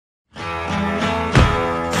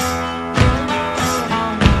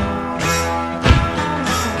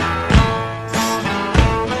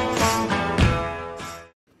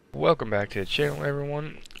Welcome back to the channel,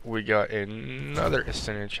 everyone. We got another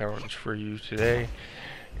Ascendant challenge for you today,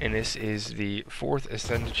 and this is the 4th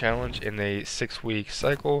Ascendant challenge in the 6-week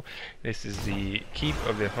cycle. This is the Keep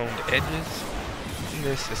of the Honed Edges. In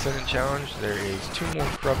this Ascendant challenge, there is 2 more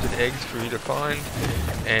Corrupted Eggs for you to find,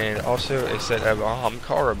 and also a set of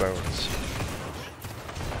Ahamkara Bones.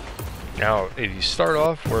 Now, if you start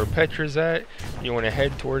off where Petra's at, you want to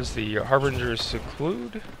head towards the Harbinger's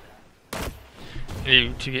Seclude.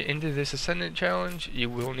 To get into this Ascendant challenge, you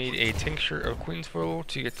will need a tincture of Queen's Foil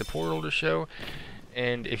to get the portal to show,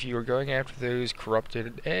 and if you are going after those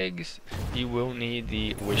Corrupted Eggs, you will need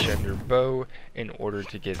the Wish-Ender Bow in order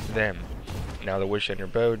to get them. Now, the Wish-Ender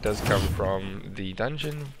Bow does come from the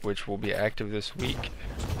dungeon, which will be active this week,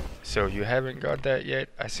 so if you haven't got that yet,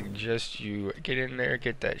 I suggest you get in there,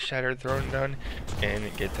 get that Shattered Throne done,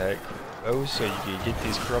 and get that bow so you can get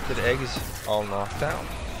these Corrupted Eggs all knocked out.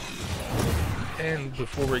 And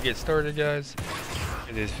before we get started, guys,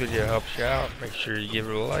 if this video helps you out, make sure you give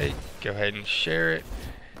it a like, go ahead and share it,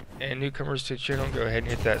 and newcomers to the channel, go ahead and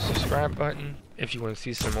hit that subscribe button if you want to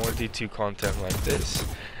see some more D2 content like this.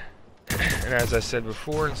 And as I said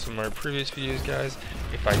before in some of my previous videos, guys,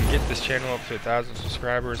 if I can get this channel up to 1,000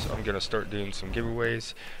 subscribers, I'm going to start doing some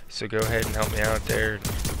giveaways, so go ahead and help me out there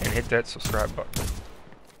and hit that subscribe button.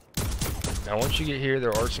 Now once you get here,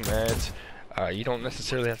 there are some ads. You don't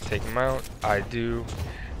necessarily have to take them out. I do.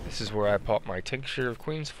 This is where I pop my tincture of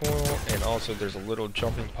Queen's Foil, and also there's a little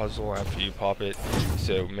jumping puzzle after you pop it,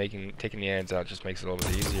 so taking the ads out just makes it a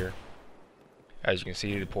little bit easier. As you can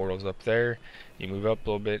see, the portal's up there. You move up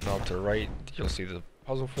a little bit and off to the right, you'll see the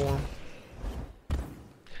puzzle form.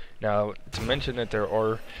 Now, to mention that there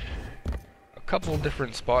are a couple of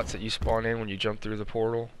different spots that you spawn in when you jump through the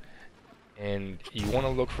portal. And you want to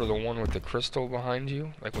look for the one with the crystal behind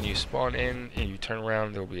you. Like when you spawn in and you turn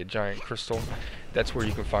around, there will be a giant crystal. That's where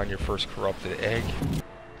you can find your first Corrupted Egg.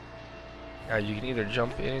 Now you can either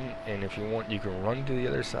jump in, and if you want, you can run to the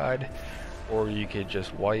other side, or you could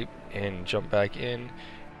just wipe and jump back in,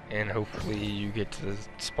 and hopefully you get to the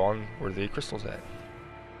spawn where the crystal's at.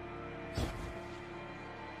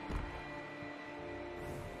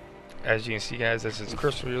 As you can see, guys, this is the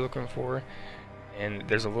crystal you're looking for. And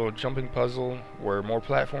there's a little jumping puzzle where more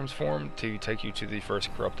platforms form to take you to the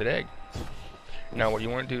first Corrupted Egg. Now what you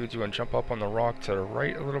want to do is you want to jump up on the rock to the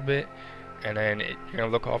right a little bit, and then you're going to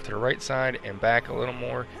look off to the right side and back a little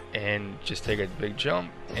more, and just take a big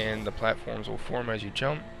jump, and the platforms will form as you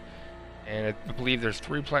jump. And I believe there's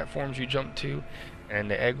 3 platforms you jump to,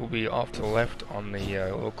 and the egg will be off to the left on the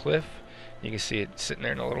little cliff. You can see it sitting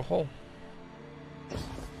there in a little hole.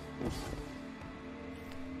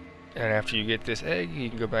 And after you get this egg, you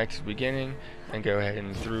can go back to the beginning and go ahead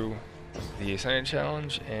and through the Ascendant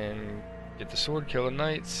challenge and get the sword, kill the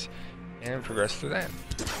knights, and progress through that.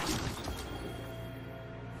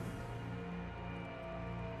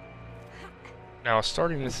 Now,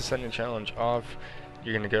 starting this Ascendant challenge off,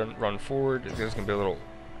 you're going to go run forward. There's going to be a little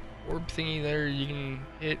orb thingy there you can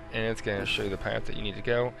hit, and it's going to show you the path that you need to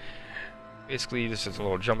go. Basically, this is a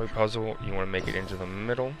little jumping puzzle. You want to make it into the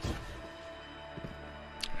middle.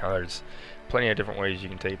 Now there's plenty of different ways you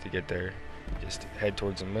can take to get there. Just head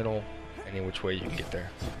towards the middle, any which way you can get there.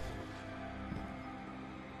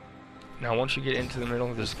 Now once you get into the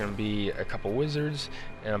middle, there's going to be a couple wizards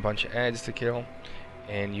and a bunch of ads to kill.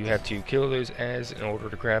 And you have to kill those ads in order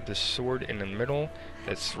to grab this sword in the middle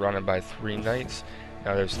that's surrounded by 3 knights.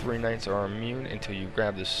 Now those 3 knights are immune until you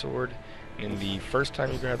grab the sword. And the first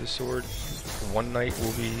time you grab the sword, 1 knight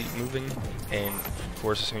will be moving, and of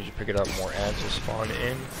course as soon as you pick it up, more ads will spawn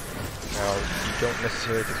in. Now you don't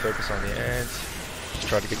necessarily have to focus on the ads, just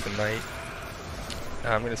try to get the knight.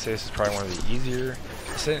 Now I'm going to say this is probably one of the easier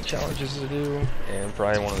Ascendant challenges to do, and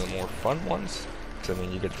probably one of the more fun ones, because I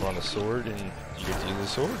mean you get to run a sword and you get to use the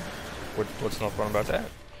sword. What's not fun about that?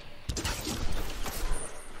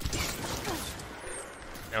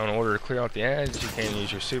 Now in order to clear out the ads, you can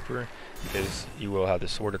use your super, because you will have the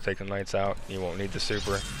sword to take the knights out. You won't need the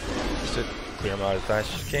super. Just to clear them out as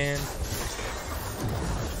fast as you can.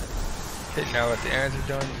 Okay, now that the ads are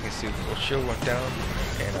done, you can see the little shield went down,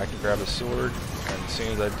 and I can grab a sword, and as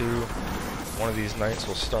soon as I do, one of these knights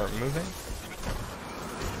will start moving.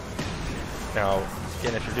 Now,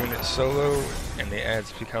 again, if you're doing it solo, and the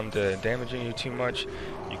ads become to damaging you too much,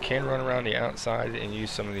 you can run around the outside and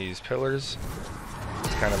use some of these pillars.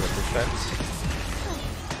 It's kind of a defense.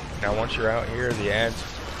 Now once you're out here, the ads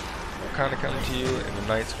will kind of come to you, and the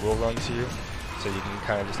knights will run to you, so you can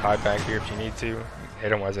kind of just hide back here if you need to, hit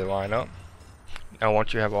them as they line up. Now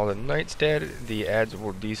once you have all the knights dead, the ads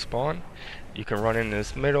will despawn. You can run in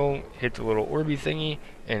this middle, hit the little orby thingy,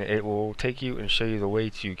 and it will take you and show you the way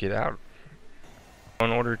to get out. In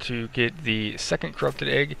order to get the second corrupted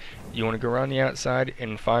egg, you want to go around the outside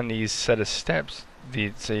and find these set of steps.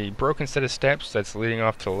 It's a broken set of steps that's leading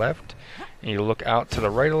off to the left. And you look out to the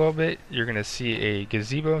right a little bit, you're going to see a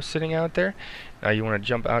gazebo sitting out there. Now you want to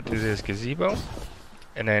jump out to this gazebo.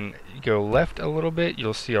 And then you go left a little bit,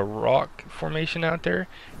 you'll see a rock formation out there.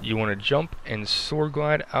 You want to jump and sword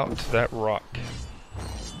glide out to that rock.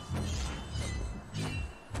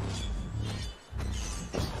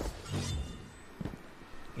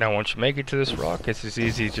 Now once you make it to this rock, it's as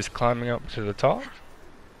easy as just climbing up to the top.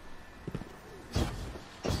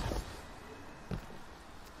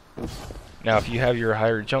 Now if you have your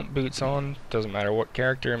higher jump boots on, doesn't matter what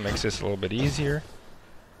character, it makes this a little bit easier.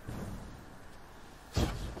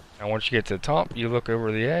 Now once you get to the top, you look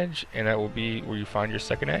over the edge, and that will be where you find your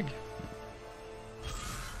second egg.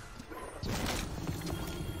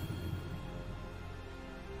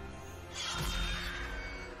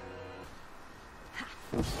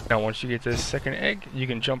 Now once you get to this second egg, you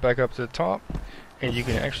can jump back up to the top, and you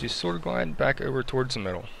can actually sword glide back over towards the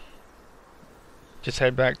middle. Just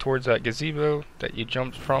head back towards that gazebo that you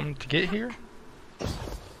jumped from to get here.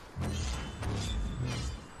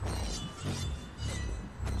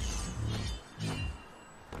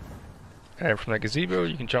 And from that gazebo,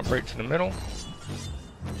 you can jump right to the middle.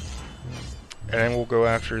 And then we'll go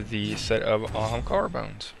after the set of Ahamkara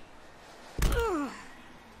Bones.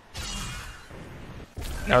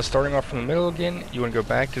 Now starting off from the middle again, you want to go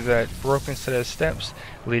back to that broken set of steps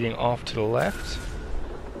leading off to the left.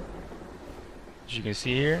 As you can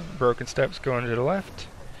see here, broken steps going to the left.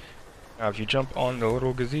 Now if you jump on the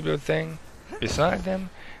little gazebo thing beside them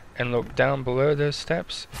and look down below those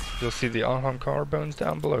steps, you'll see the Ahamkara Bones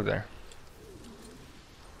down below there.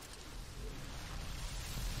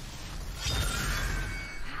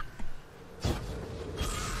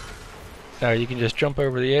 Now you can just jump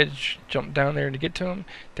over the edge, jump down there to get to them.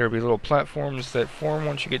 There will be little platforms that form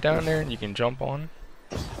once you get down there and you can jump on.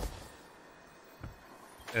 And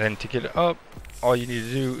then to get up, all you need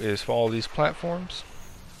to do is follow these platforms.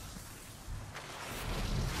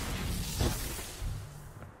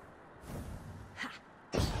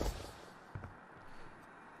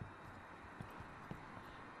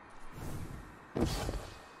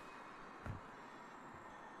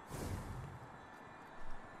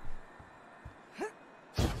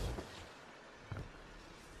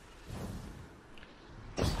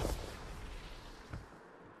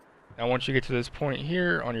 Now once you get to this point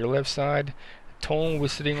here on your left side, Toln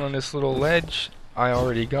was sitting on this little ledge. I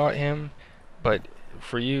already got him, but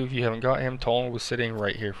for you, if you haven't got him, Toln was sitting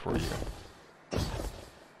right here for you.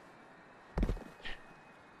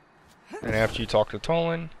 And after you talk to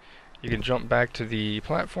Toln, you can jump back to the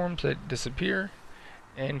platforms that disappear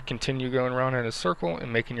and continue going around in a circle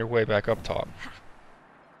and making your way back up top.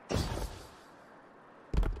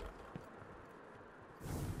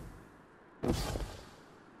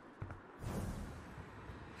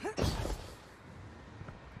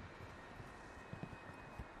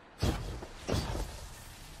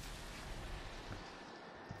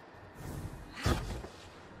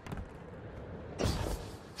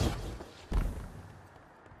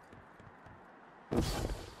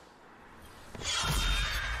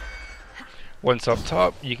 Once up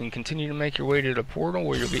top, you can continue to make your way to the portal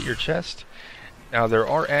where you'll get your chest. Now there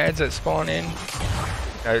are ads that spawn in.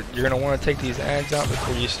 Now, you're going to want to take these ads out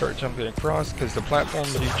before you start jumping across, because the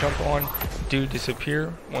platforms that you jump on do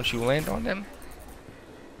disappear once you land on them.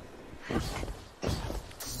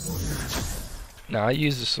 Now I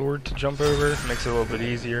use the sword to jump over, makes it a little bit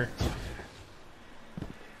easier.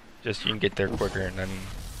 Just you can get there quicker, and then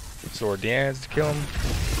sword the ads to kill them.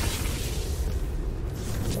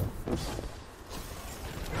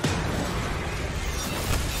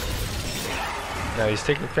 Now these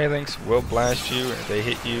sticker phalanx will blast you. If they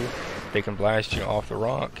hit you, they can blast you off the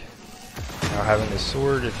rock. Now having this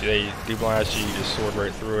sword, if they do blast you, you just sword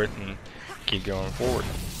right through it and keep going forward.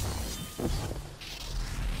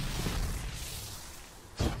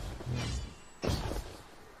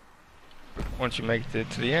 Once you make it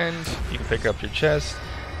to the end, you can pick up your chest,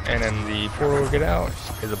 and then the portal to get out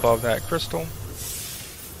is above that crystal.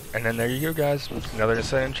 And then there you go, guys. Another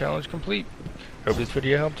Ascendant challenge complete. Hope this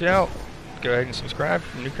video helped you out. Go ahead and subscribe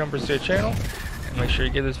for newcomers to the channel, and make sure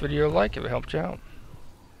you give this video a like if it helped you out.